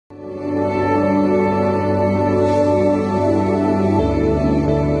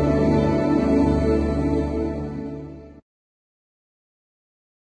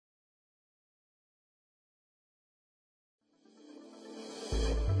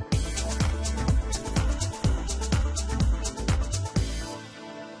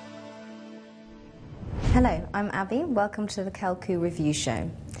Hello, I'm Abby. Welcome to the Calcu Review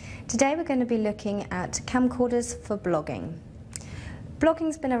Show. Today we're going to be looking at camcorders for blogging.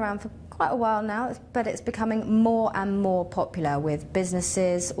 Blogging's been around for quite a while now, but it's becoming more and more popular with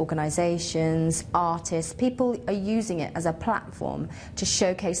businesses, organisations, artists. People are using it as a platform to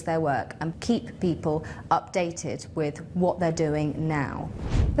showcase their work and keep people updated with what they're doing now.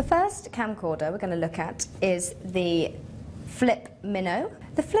 The first camcorder we're going to look at is the Flip Minnow.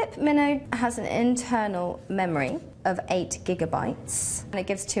 The Flip Minnow has an internal memory of 8 gigabytes and it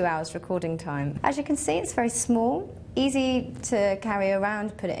gives 2 hours recording time. As you can see, it's very small, easy to carry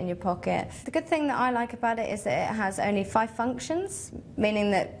around, put it in your pocket. The good thing that I like about it is that it has only 5 functions, meaning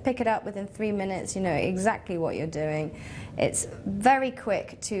that pick it up within 3 minutes, you know exactly what you're doing. It's very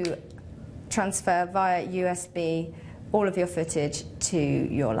quick to transfer via USB all of your footage to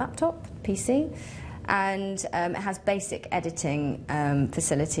your laptop, PC. And it has basic editing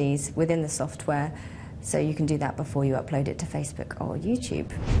facilities within the software, so you can do that before you upload it to Facebook or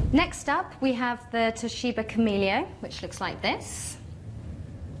YouTube. Next up, we have the Toshiba Cameo, which looks like this.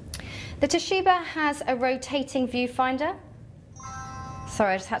 The Toshiba has a rotating viewfinder.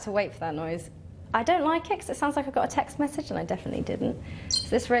 Sorry, I just had to wait for that noise. I don't like it because it sounds like I got a text message, and I definitely didn't. So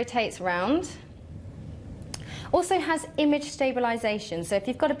this rotates round. Also has image stabilization, so if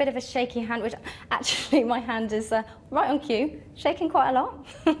you've got a bit of a shaky hand, which actually my hand is right on cue, shaking quite a lot.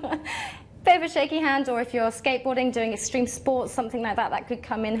 Bit of a shaky hand, or if you're skateboarding, doing extreme sports, something like that, that could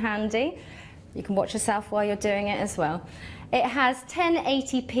come in handy. You can watch yourself while you're doing it as well. It has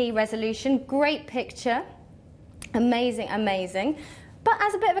 1080p resolution, great picture, amazing, amazing. But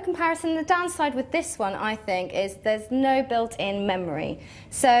as a bit of a comparison, the downside with this one, I think, is there's no built-in memory.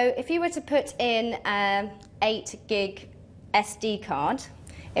 So if you were to put in 8 gig SD card,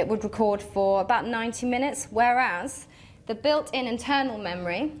 it would record for about 90 minutes, whereas the built-in internal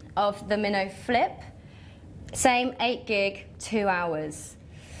memory of the Minnow Flip, same 8 gig, 2 hours.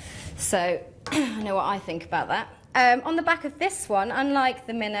 So I know what I think about that. On the back of this one, unlike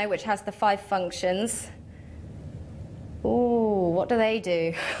the Minnow, which has the 5 functions, ooh, what do they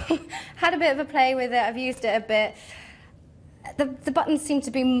do? Had a bit of a play with it, I've used it a bit. The buttons seem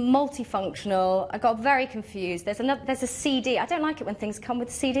to be multifunctional. I got very confused. There's a CD. I don't like it when things come with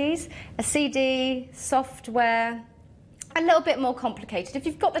CDs. A CD, software, a little bit more complicated. If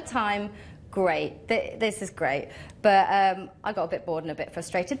you've got the time, great. This is great. But I got a bit bored and a bit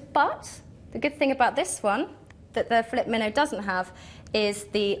frustrated. But the good thing about this one, that the Flip Minnow doesn't have, is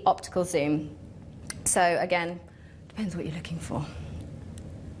the optical zoom. So again, depends what you're looking for.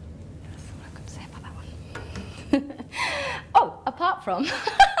 That's all I've got to say about that one. Oh, apart from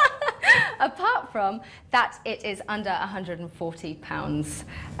that, it is under £140.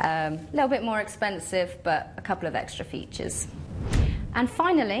 A little bit more expensive, but a couple of extra features. And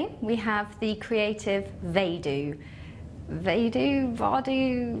finally, we have the Creative Vadu. Vadu,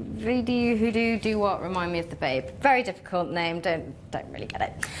 Vadu, Vidu, Hoodoo, do what? Remind me of the babe. Very difficult name, don't really get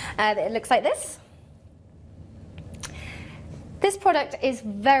it. It looks like this. This product is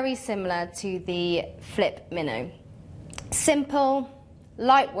very similar to the Flip Minnow. Simple,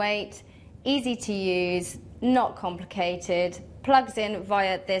 lightweight, easy to use, not complicated, plugs in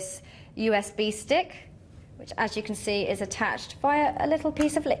via this USB stick, which as you can see is attached via a little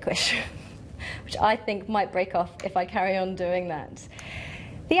piece of licorice, which I think might break off if I carry on doing that.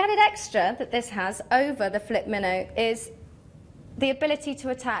 The added extra that this has over the Flip Minnow is the ability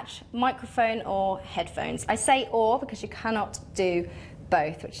to attach microphone or headphones. I say or because you cannot do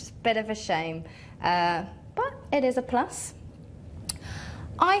both, which is a bit of a shame, but it is a plus.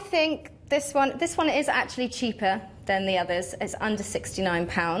 I think this one is actually cheaper than the others. It's under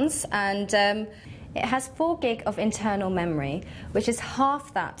 £69, and it has 4 gig of internal memory, which is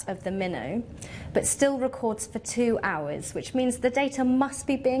half that of the Minnow, but still records for 2 hours, which means the data must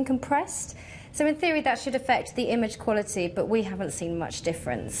be being compressed. So in theory that should affect the image quality, but we haven't seen much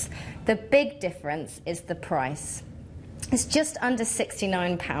difference. The big difference is the price. It's just under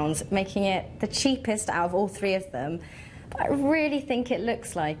 £69, making it the cheapest out of all 3 of them. But I really think it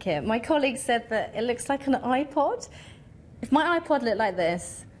looks like it. My colleague said that it looks like an iPod. If my iPod looked like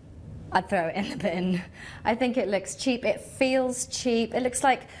this, I'd throw it in the bin. I think it looks cheap. It feels cheap. It looks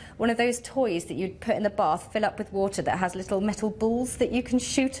like one of those toys that you'd put in the bath, fill up with water, that has little metal balls that you can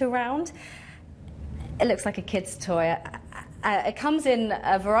shoot around. It looks like a kid's toy. It comes in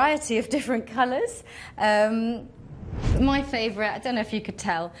a variety of different colours. My favourite, I don't know if you could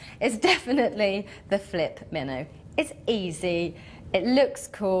tell, is definitely the Flip Minnow. It's easy, it looks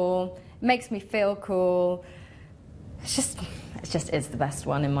cool, makes me feel cool. It just is the best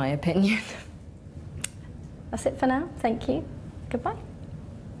one in my opinion. That's it for now. Thank you. Goodbye.